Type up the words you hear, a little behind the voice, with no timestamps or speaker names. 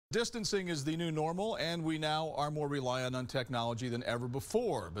Distancing is the new normal, and we now are more reliant on technology than ever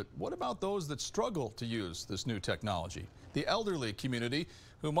before. But what about those that struggle to use this new technology? The elderly community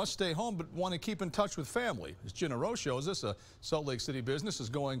who must stay home but want to keep in touch with family. As Jenna Rowe shows us, a Salt Lake City business is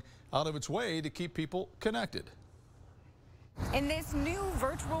going out of its way to keep people connected. In this new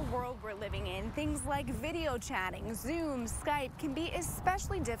virtual world we're living in, things like video chatting, Zoom, Skype can be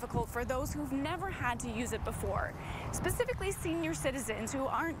especially difficult for those who've never had to use it before, specifically senior citizens who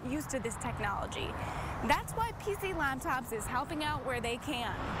aren't used to this technology. That's why PC Laptops is helping out where they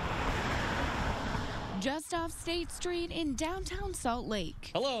can. Just off State Street in downtown Salt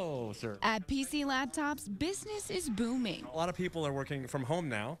Lake. Hello, sir. At PC Laptops, business is booming. A lot of people are working from home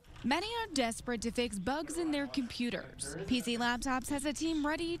now. Many are desperate to fix bugs in their computers. PC Laptops has a team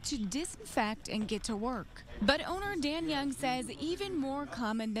ready to disinfect and get to work. But owner Dan Young says even more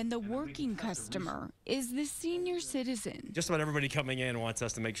common than the working customer is the senior citizen. Just about everybody coming in wants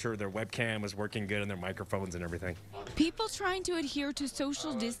us to make sure their webcam is working good and their microphones and everything. People trying to adhere to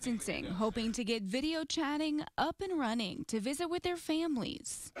social distancing, hoping to get video chatting up and running to visit with their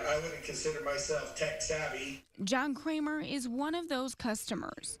families. I wouldn't consider myself tech savvy. John Kramer is one of those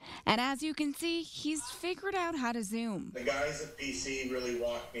customers. And as you can see, he's figured out how to Zoom. The guys at PC really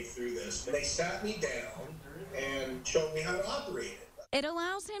walked me through this. They sat me down and showed me how to operate it. It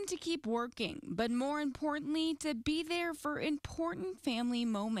allows him to keep working, but more importantly, to be there for important family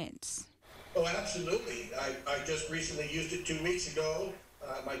moments. Oh, absolutely. I just recently used it 2 weeks ago.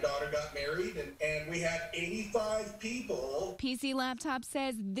 My daughter got married, and we had 85 people. PC Laptop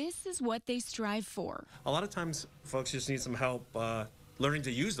says this is what they strive for. A lot of times, folks just need some help learning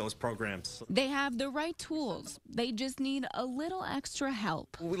to use those programs. They have the right tools. They just need a little extra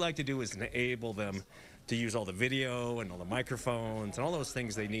help. What we like to do is enable them to use all the video and all the microphones and all those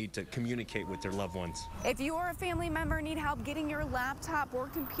things they need to communicate with their loved ones. If you or a family member need help getting your laptop or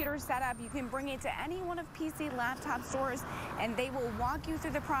computer set up, you can bring it to any one of PC Laptop stores, and they will walk you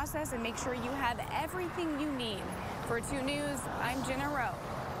through the process and make sure you have everything you need. For 2 News, I'm Jenna Rowe.